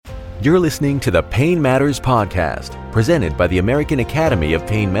You're listening to the Pain Matters podcast, presented by the American Academy of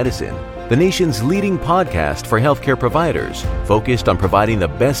Pain Medicine, the nation's leading podcast for healthcare providers, focused on providing the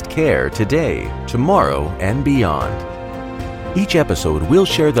best care today, tomorrow, and beyond. Each episode will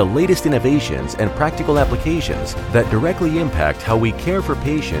share the latest innovations and practical applications that directly impact how we care for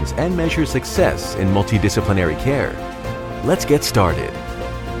patients and measure success in multidisciplinary care. Let's get started.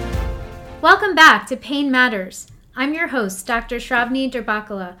 Welcome back to Pain Matters. I'm your host, Dr. Shravani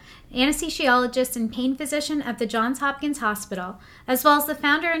Durbhakula, anesthesiologist and pain physician at the Johns Hopkins Hospital, as well as the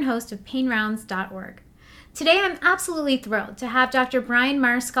founder and host of PainRounds.org. Today, I'm absolutely thrilled to have Dr. Bryan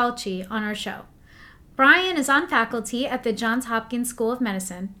Marascalchi on our show. Bryan is on faculty at the Johns Hopkins School of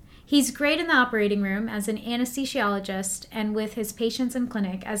Medicine. He's great in the operating room as an anesthesiologist and with his patients in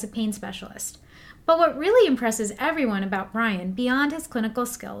clinic as a pain specialist. But what really impresses everyone about Bryan, beyond his clinical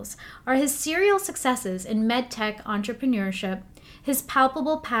skills, are his serial successes in medtech entrepreneurship, his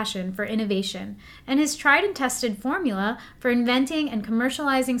palpable passion for innovation, and his tried and tested formula for inventing and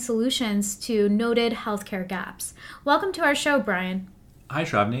commercializing solutions to noted healthcare gaps. Welcome to our show, Bryan. Hi,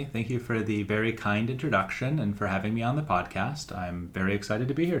 Shravani. Thank you for the very kind introduction and for having me on the podcast. I'm very excited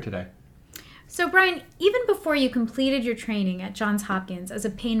to be here today. So, Bryan, even before you completed your training at Johns Hopkins as a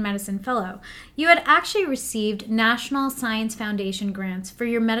pain medicine fellow, you had actually received National Science Foundation grants for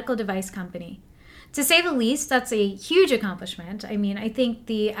your medical device company. To say the least, that's a huge accomplishment. I mean, I think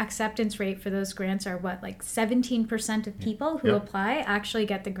the acceptance rate for those grants are 17% of people who apply actually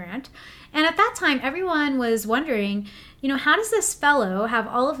get the grant. And at that time, everyone was wondering, how does this fellow have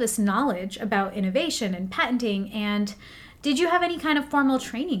all of this knowledge about innovation and patenting, and did you have any kind of formal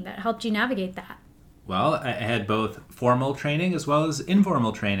training that helped you navigate that? Well, I had both formal training as well as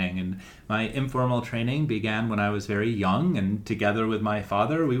informal training. And my informal training began when I was very young. And together with my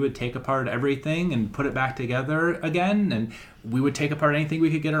father, we would take apart everything and put it back together again. And we would take apart anything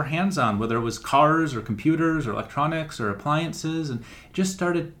we could get our hands on, whether it was cars or computers or electronics or appliances. And it just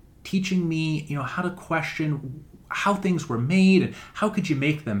started teaching me, how to question how things were made and how could you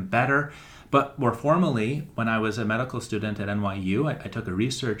make them better. But more formally, when I was a medical student at NYU, I took a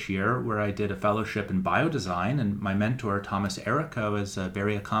research year where I did a fellowship in biodesign, and my mentor, Thomas Errico, is a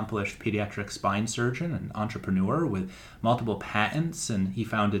very accomplished pediatric spine surgeon and entrepreneur with multiple patents, and he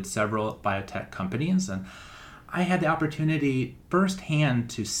founded several biotech companies. And I had the opportunity firsthand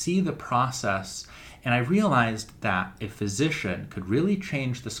to see the process, and I realized that a physician could really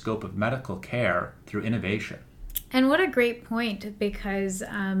change the scope of medical care through innovation. And what a great point, because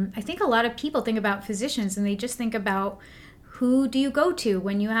I think a lot of people think about physicians and they just think about who do you go to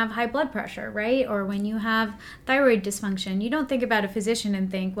when you have high blood pressure, right? Or when you have thyroid dysfunction. You don't think about a physician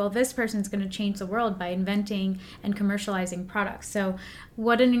and think, well, this person's going to change the world by inventing and commercializing products. So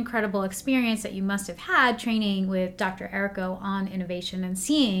what an incredible experience that you must have had training with Dr. Errico on innovation and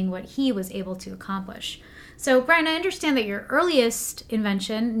seeing what he was able to accomplish. So, Bryan, I understand that your earliest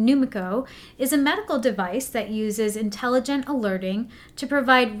invention, Numico, is a medical device that uses intelligent alerting to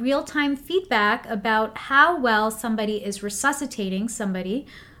provide real-time feedback about how well somebody is resuscitating somebody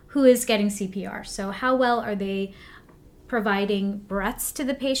who is getting CPR. So how well are they providing breaths to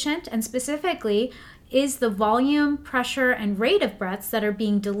the patient? And specifically, is the volume, pressure, and rate of breaths that are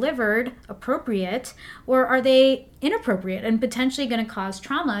being delivered appropriate, or are they inappropriate and potentially going to cause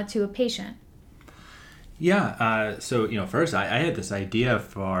trauma to a patient? Yeah, so first I had this idea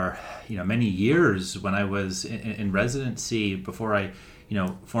for many years when I was in residency before I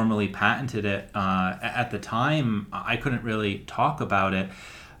formally patented it. At the time, I couldn't really talk about it.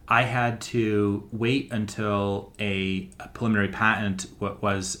 I had to wait until a preliminary patent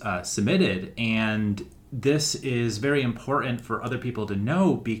was submitted, and this is very important for other people to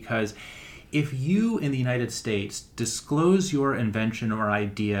know because if you in the United States disclose your invention or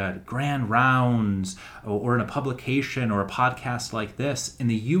idea at grand rounds or in a publication or a podcast like this, in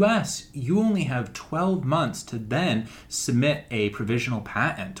the US, you only have 12 months to then submit a provisional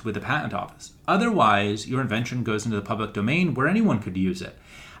patent with the patent office. Otherwise, your invention goes into the public domain where anyone could use it.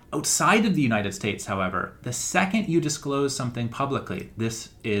 Outside of the United States, however, the second you disclose something publicly,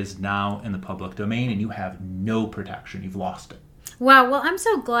 this is now in the public domain and you have no protection. You've lost it. Wow. Well, I'm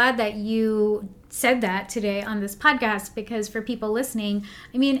so glad that you said that today on this podcast, because for people listening,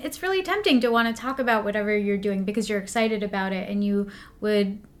 I mean, it's really tempting to want to talk about whatever you're doing because you're excited about it and you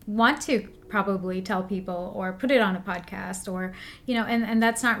would want to probably tell people or put it on a podcast or, and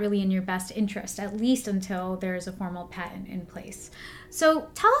that's not really in your best interest, at least until there's a formal patent in place. So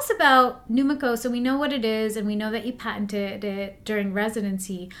tell us about Numico. So we know what it is and we know that you patented it during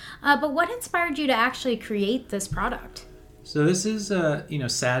residency, but what inspired you to actually create this product? So this is a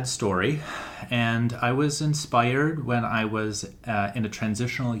sad story, and I was inspired when I was in a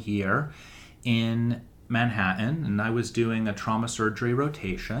transitional year in Manhattan, and I was doing a trauma surgery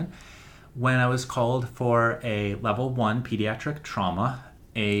rotation when I was called for a level 1 pediatric trauma.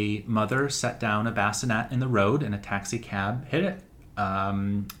 A mother set down a bassinet in the road and a taxi cab hit it.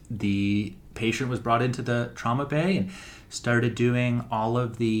 The patient was brought into the trauma bay and started doing all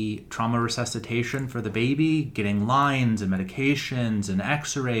of the trauma resuscitation for the baby, getting lines and medications and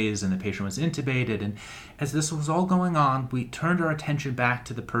x-rays, and the patient was intubated. And as this was all going on, we turned our attention back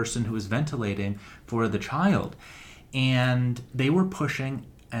to the person who was ventilating for the child. And they were pushing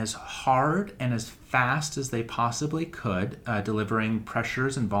as hard and as fast as they possibly could, delivering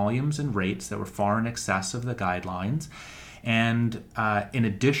pressures and volumes and rates that were far in excess of the guidelines. And in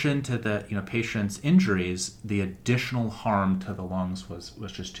addition to the patient's injuries, the additional harm to the lungs was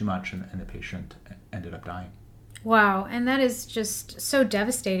just too much, and the patient ended up dying. Wow, and that is just so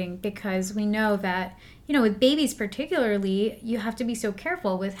devastating, because we know that, with babies particularly, you have to be so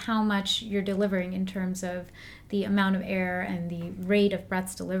careful with how much you're delivering in terms of the amount of air and the rate of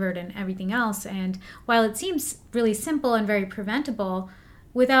breaths delivered and everything else. And while it seems really simple and very preventable,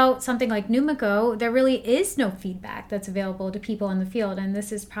 without something like Pneumoco, there really is no feedback that's available to people in the field, and this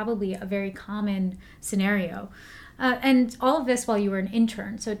is probably a very common scenario. And all of this while you were an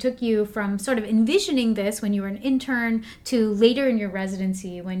intern. So it took you from sort of envisioning this when you were an intern to later in your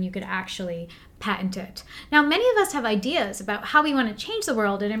residency when you could actually patent it. Now, many of us have ideas about how we want to change the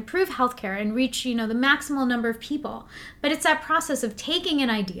world and improve healthcare and reach, the maximal number of people. But it's that process of taking an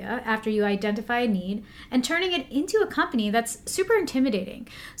idea after you identify a need and turning it into a company that's super intimidating.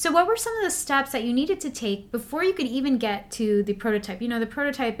 So what were some of the steps that you needed to take before you could even get to the prototype? The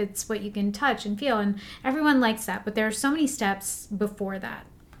prototype, it's what you can touch and feel, and everyone likes that, but there are so many steps before that.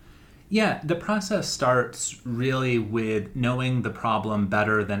 Yeah, the process starts really with knowing the problem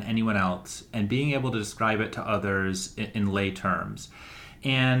better than anyone else and being able to describe it to others in lay terms.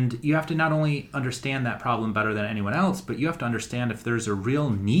 And you have to not only understand that problem better than anyone else, but you have to understand if there's a real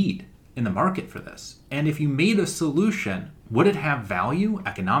need in the market for this. And if you made a solution, would it have value,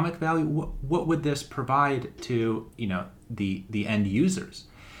 economic value? What would this provide to, the end users?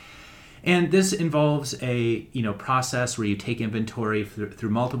 And this involves a process where you take inventory through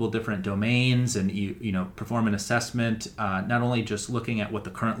multiple different domains, and you perform an assessment, not only just looking at what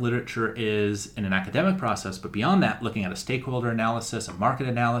the current literature is in an academic process, but beyond that, looking at a stakeholder analysis, a market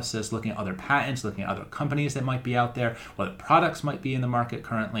analysis, looking at other patents, looking at other companies that might be out there, what products might be in the market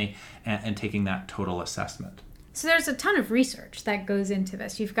currently, and taking that total assessment. So there's a ton of research that goes into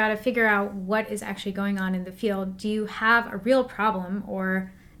this. You've got to figure out what is actually going on in the field. Do you have a real problem,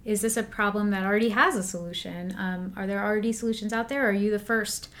 or is this a problem that already has a solution? Are there already solutions out there? Or are you the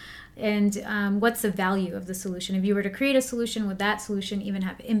first? And what's the value of the solution? If you were to create a solution, would that solution even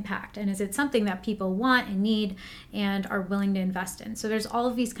have impact? And is it something that people want and need and are willing to invest in? So there's all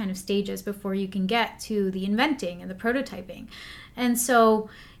of these kind of stages before you can get to the inventing and the prototyping. And so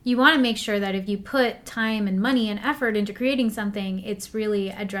you want to make sure that if you put time and money and effort into creating something, it's really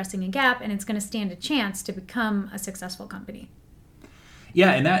addressing a gap and it's going to stand a chance to become a successful company.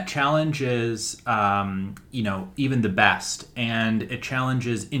 Yeah, and that challenges, even the best. And it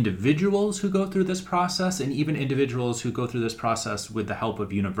challenges individuals who go through this process, and even individuals who go through this process with the help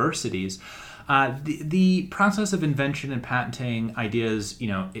of universities. The process of invention and patenting ideas,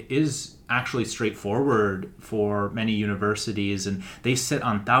 is actually straightforward for many universities, and they sit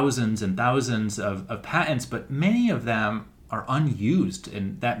on thousands and thousands of patents, but many of them are unused.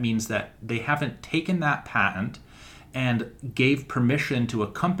 And that means that they haven't taken that patent and gave permission to a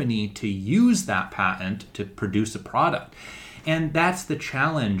company to use that patent to produce a product. And that's the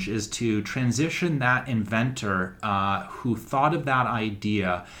challenge, is to transition that inventor who thought of that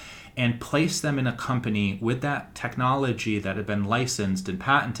idea and place them in a company with that technology that had been licensed and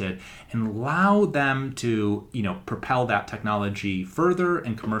patented, and allow them to, propel that technology further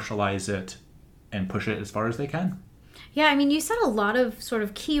and commercialize it and push it as far as they can. Yeah, you said a lot of sort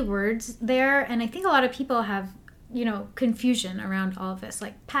of keywords there, and I think a lot of people have confusion around all of this,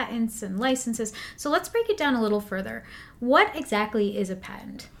 like patents and licenses. So let's break it down a little further. What exactly is a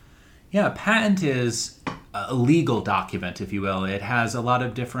patent? Yeah, a patent is a legal document, if you will. It has a lot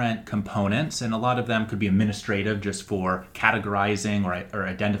of different components, and a lot of them could be administrative, just for categorizing or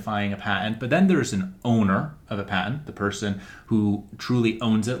identifying a patent. But then there's an owner of a patent, the person who truly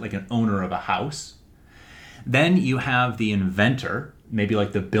owns it, like an owner of a house. Then you have the inventor, maybe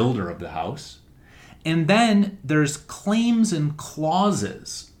like the builder of the house. And then there's claims and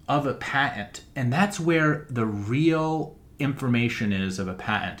clauses of a patent, and that's where the real information is of a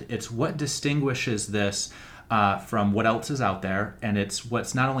patent. It's what distinguishes this from what else is out there, and it's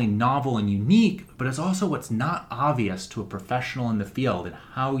what's not only novel and unique, but it's also what's not obvious to a professional in the field and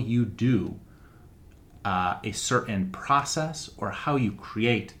how you do a certain process or how you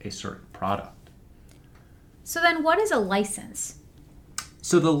create a certain product. So then what is a license?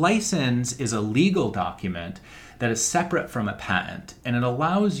 So the license is a legal document that is separate from a patent, and it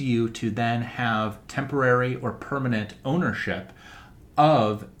allows you to then have temporary or permanent ownership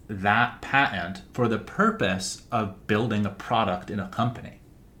of that patent for the purpose of building a product in a company.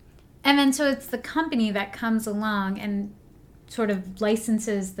 And then so it's the company that comes along and sort of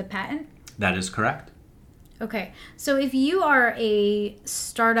licenses the patent? That is correct. Okay. So if you are a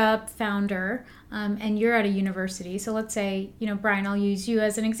startup founder and you're at a university, so let's say, Bryan, I'll use you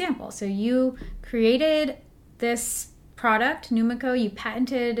as an example. So you created this product, Numico, you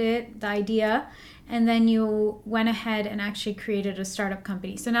patented it, the idea, and then you went ahead and actually created a startup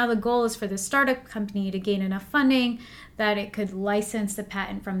company. So now the goal is for the startup company to gain enough funding that it could license the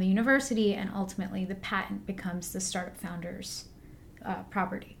patent from the university, and ultimately the patent becomes the startup founder's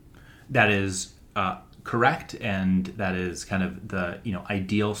property. That is correct, and that is kind of the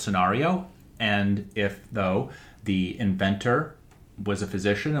ideal scenario. And if, though, the inventor was a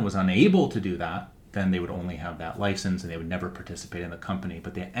physician and was unable to do that, then they would only have that license and they would never participate in the company.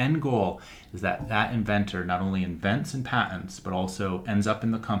 But the end goal is that that inventor not only invents and patents, but also ends up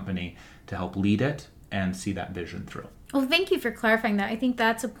in the company to help lead it and see that vision through. Well, thank you for clarifying that. I think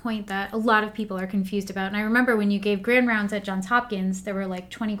that's a point that a lot of people are confused about. And I remember when you gave grand rounds at Johns Hopkins, there were like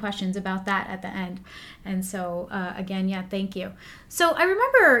 20 questions about that at the end. And so, again, yeah, thank you. So I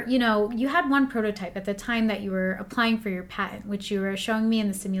remember, you had one prototype at the time that you were applying for your patent, which you were showing me in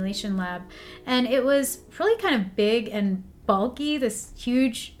the simulation lab. And it was really kind of big and bulky, this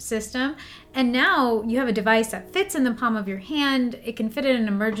huge system. And now you have a device that fits in the palm of your hand. It can fit in an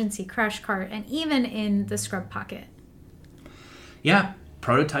emergency crash cart and even in the scrub pocket. Yeah,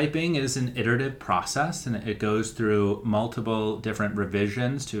 prototyping is an iterative process, and it goes through multiple different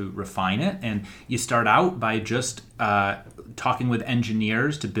revisions to refine it. And you start out by just talking with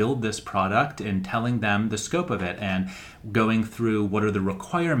engineers to build this product and telling them the scope of it and going through what are the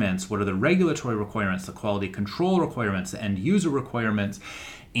requirements, what are the regulatory requirements, the quality control requirements, the end user requirements.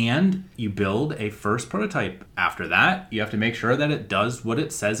 And you build a first prototype. After that, you have to make sure that it does what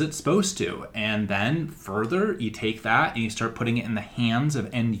it says it's supposed to. And then further, you take that and you start putting it in the hands of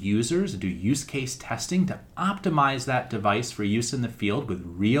end users and do use case testing to optimize that device for use in the field with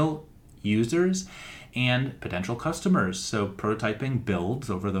real users and potential customers. So prototyping builds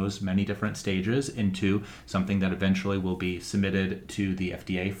over those many different stages into something that eventually will be submitted to the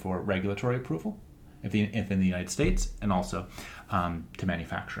FDA for regulatory approval if in the United States, and also to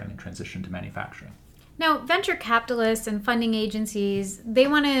manufacturing and transition to manufacturing. Now, venture capitalists and funding agencies, they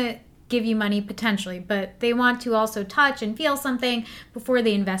want to give you money potentially, but they want to also touch and feel something before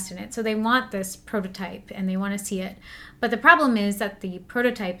they invest in it. So they want this prototype and they want to see it. But the problem is that the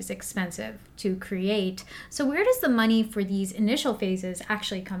prototype is expensive to create. So where does the money for these initial phases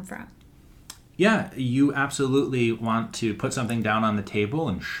actually come from? Yeah, you absolutely want to put something down on the table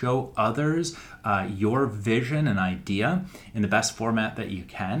and show others your vision and idea in the best format that you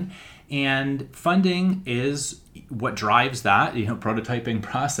can. And funding is what drives that, prototyping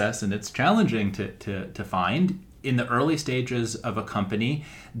process, and it's challenging to find. In the early stages of a company,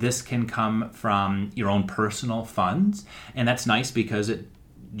 this can come from your own personal funds, and that's nice because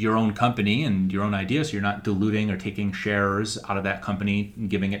your own company and your own idea, so you're not diluting or taking shares out of that company and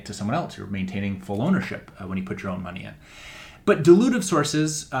giving it to someone else. You're maintaining full ownership when you put your own money in. But dilutive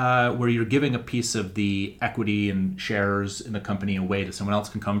sources, where you're giving a piece of the equity and shares in the company away to someone else,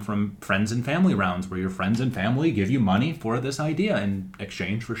 can come from friends and family rounds, where your friends and family give you money for this idea in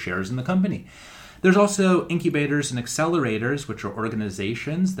exchange for shares in the company. There's also incubators and accelerators, which are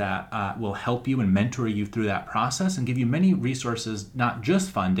organizations that will help you and mentor you through that process and give you many resources, not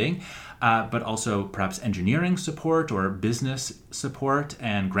just funding, but also perhaps engineering support or business support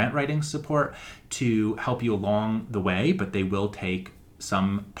and grant writing support to help you along the way, but they will take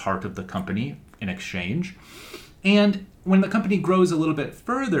some part of the company in exchange. And when the company grows a little bit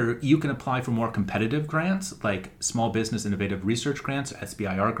further, you can apply for more competitive grants, like Small Business Innovative Research Grants,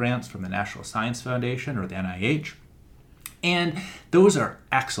 SBIR grants from the National Science Foundation or the NIH. And those are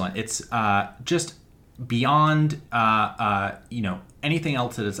excellent. It's just beyond anything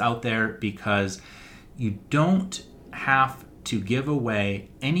else that is out there, because you don't have to give away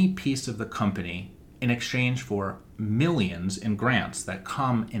any piece of the company in exchange for millions in grants that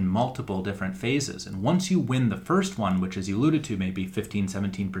come in multiple different phases. And once you win the first one, which as you alluded to, maybe 15,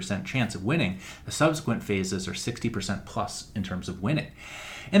 17% chance of winning, the subsequent phases are 60% plus in terms of winning.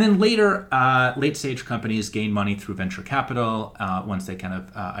 And then later, late-stage companies gain money through venture capital once they kind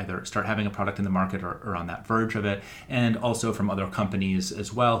of either start having a product in the market or on that verge of it, and also from other companies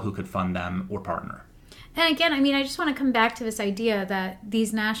as well who could fund them or partner. And again, I mean, I just want to come back to this idea that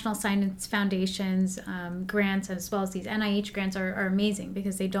these national science foundations grants, as well as these NIH grants, are amazing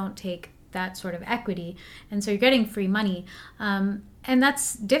because they don't take that sort of equity. And so you're getting free money. And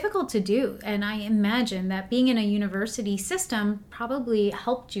that's difficult to do. And I imagine that being in a university system probably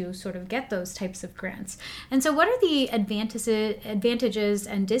helped you sort of get those types of grants. And so what are the advantages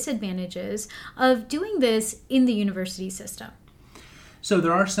and disadvantages of doing this in the university system? So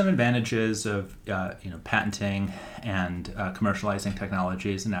there are some advantages of patenting and commercializing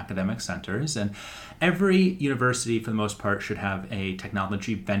technologies in academic centers, and every university, for the most part, should have a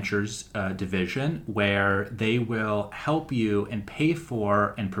technology ventures division where they will help you and pay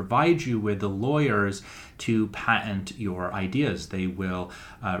for and provide you with the lawyers to patent your ideas. They will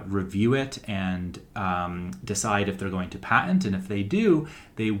review it and decide if they're going to patent, and if they do,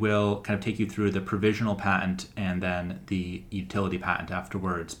 they will kind of take you through the provisional patent and then the utility patent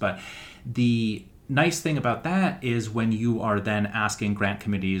afterwards. But the nice thing about that is when you are then asking grant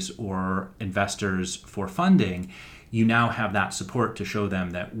committees or investors for funding, you now have that support to show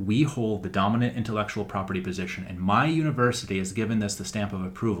them that we hold the dominant intellectual property position, and my university has given this the stamp of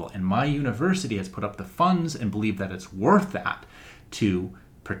approval, and my university has put up the funds and believe that it's worth that to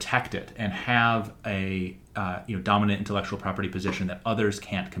protect it and have a dominant intellectual property position that others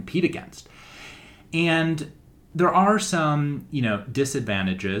can't compete against. And there are some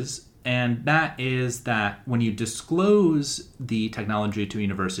disadvantages, and that is that when you disclose the technology to a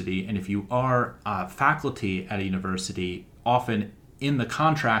university, and if you are faculty at a university, often in the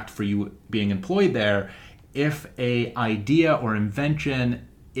contract for you being employed there, if a idea or invention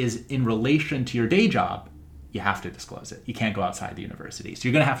is in relation to your day job, you have to disclose it. You can't go outside the university. So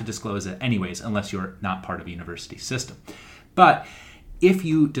you're going to have to disclose it anyways, unless you're not part of a university system. But if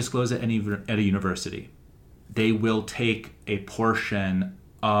you disclose it at a university, they will take a portion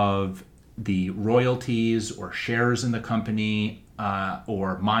of the royalties or shares in the company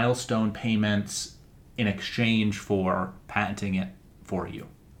or milestone payments in exchange for patenting it for you.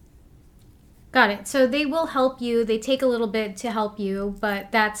 Got it. So they will help you. They take a little bit to help you,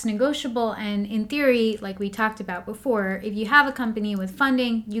 but that's negotiable. And in theory, like we talked about before, if you have a company with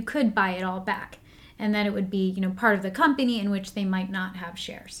funding, you could buy it all back. And then it would be, part of the company in which they might not have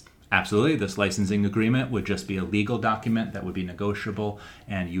shares. Absolutely. This licensing agreement would just be a legal document that would be negotiable,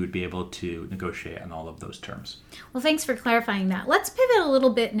 and you would be able to negotiate on all of those terms. Well, thanks for clarifying that. Let's pivot a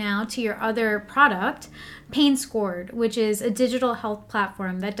little bit now to your other product, PainScored, which is a digital health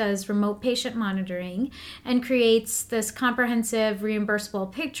platform that does remote patient monitoring and creates this comprehensive reimbursable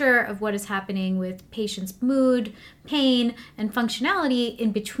picture of what is happening with patients' mood, pain, and functionality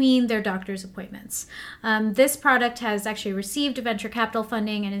in between their doctor's appointments. This product has actually received venture capital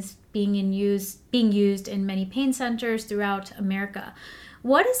funding and is being used in many pain centers throughout America.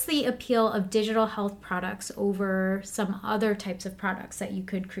 What is the appeal of digital health products over some other types of products that you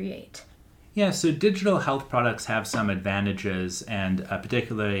could create? Yeah, so digital health products have some advantages, and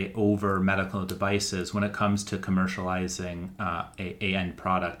particularly over medical devices when it comes to commercializing a end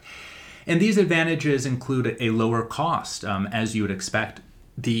product. And these advantages include a lower cost. As you would expect,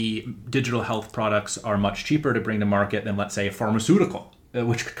 the digital health products are much cheaper to bring to market than, let's say, a pharmaceutical,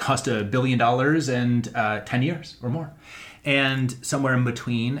 which could cost $1 billion and 10 years or more. And somewhere in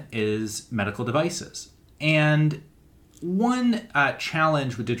between is medical devices. And one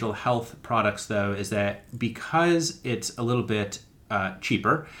challenge with digital health products, though, is that because it's a little bit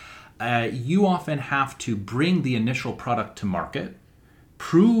cheaper, you often have to bring the initial product to market,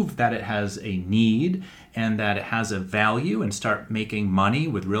 prove that it has a need and that it has a value, and start making money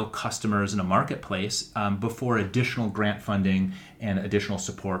with real customers in a marketplace before additional grant funding and additional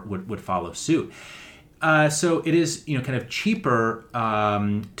support would follow suit. So it is kind of cheaper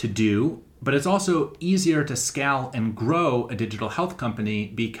to do, but it's also easier to scale and grow a digital health company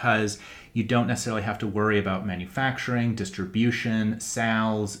because you don't necessarily have to worry about manufacturing, distribution,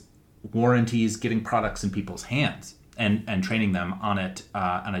 sales, warranties, getting products in people's hands and training them on it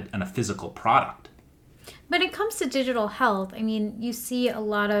on a physical product. When it comes to digital health, I mean, you see a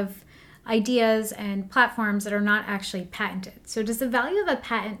lot of ideas and platforms that are not actually patented. So does the value of a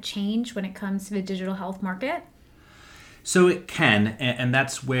patent change when it comes to the digital health market? So it can, and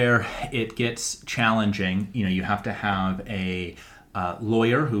that's where it gets challenging. You have to have a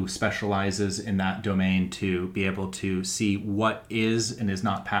lawyer who specializes in that domain to be able to see what is and is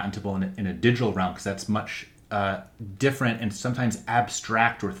not patentable in a digital realm, because that's much different and sometimes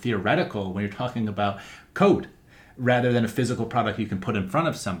abstract or theoretical when you're talking about code rather than a physical product you can put in front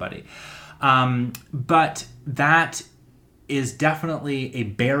of somebody. But that is definitely a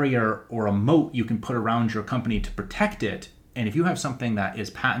barrier or a moat you can put around your company to protect it. And if you have something that is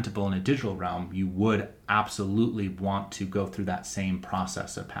patentable in a digital realm, you would absolutely want to go through that same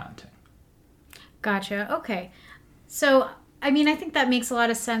process of patenting. Gotcha. Okay. So, I mean, I think that makes a lot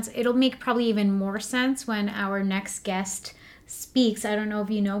of sense. It'll make probably even more sense when our next guest speaks. I don't know if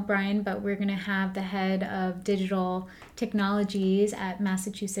you know, Bryan, but we're going to have the head of digital technologies at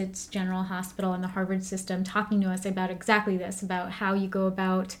Massachusetts General Hospital and the Harvard system talking to us about exactly this, about how you go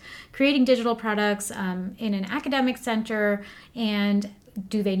about creating digital products in an academic center, and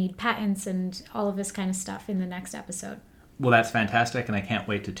do they need patents and all of this kind of stuff in the next episode. Well, that's fantastic, and I can't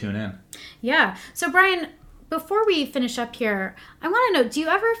wait to tune in. Yeah. So, Bryan, before we finish up here, I want to know, do you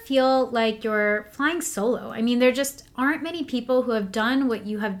ever feel like you're flying solo? I mean, there just aren't many people who have done what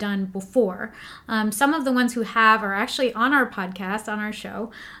you have done before. Some of the ones who have are actually on our podcast, on our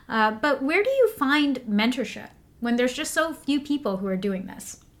show. But where do you find mentorship when there's just so few people who are doing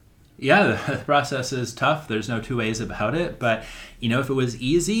this? Yeah, the process is tough. There's no two ways about it. But, if it was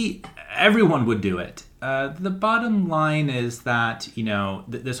easy, everyone would do it. The bottom line is that,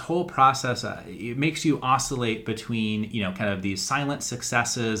 this whole process, it makes you oscillate between, kind of these silent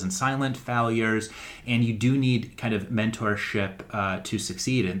successes and silent failures. And you do need kind of mentorship to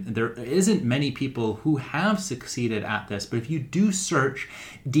succeed. And there isn't many people who have succeeded at this. But if you do search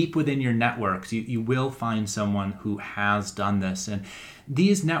deep within your networks, you will find someone who has done this. And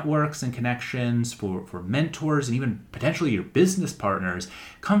these networks and connections for mentors and even potentially your business partners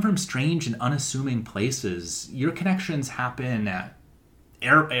come from strange and unassuming places. Your connections happen at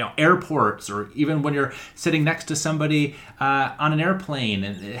airports, or even when you're sitting next to somebody on an airplane.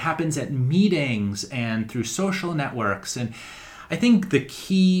 And it happens at meetings and through social networks. And I think the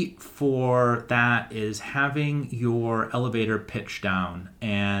key for that is having your elevator pitch down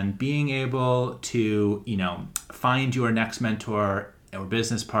and being able to, find your next mentor or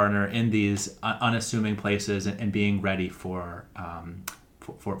business partner in these unassuming places and being ready for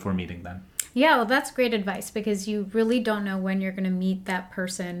meeting them. Yeah, well, that's great advice, because you really don't know when you're going to meet that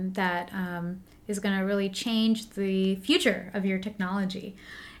person that is going to really change the future of your technology.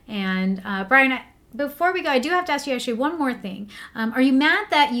 And Bryan, before we go, I do have to ask you actually one more thing. Are you mad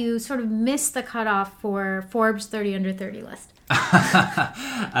that you sort of missed the cutoff for Forbes 30 under 30 list?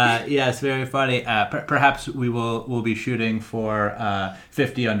 Yeah, it's very funny. Perhaps we'll be shooting for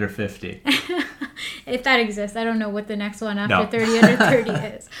 50 under 50. If that exists. I don't know what the next one after 30 under 30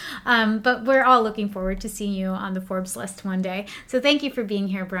 is. But we're all looking forward to seeing you on the Forbes list one day. So thank you for being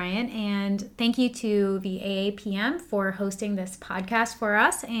here, Bryan. And thank you to the AAPM for hosting this podcast for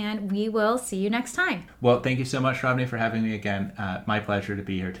us. And we will see you next time. Well, thank you so much, Shravani, for having me again. My pleasure to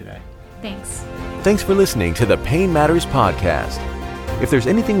be here today. Thanks. Thanks for listening to the Pain Matters podcast. If there's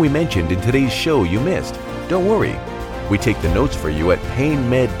anything we mentioned in today's show you missed, don't worry. We take the notes for you at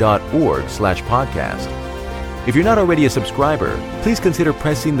painmed.org/podcast. If you're not already a subscriber, please consider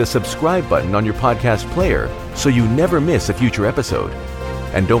pressing the subscribe button on your podcast player so you never miss a future episode.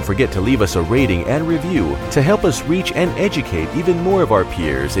 And don't forget to leave us a rating and review to help us reach and educate even more of our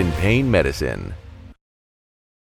peers in pain medicine.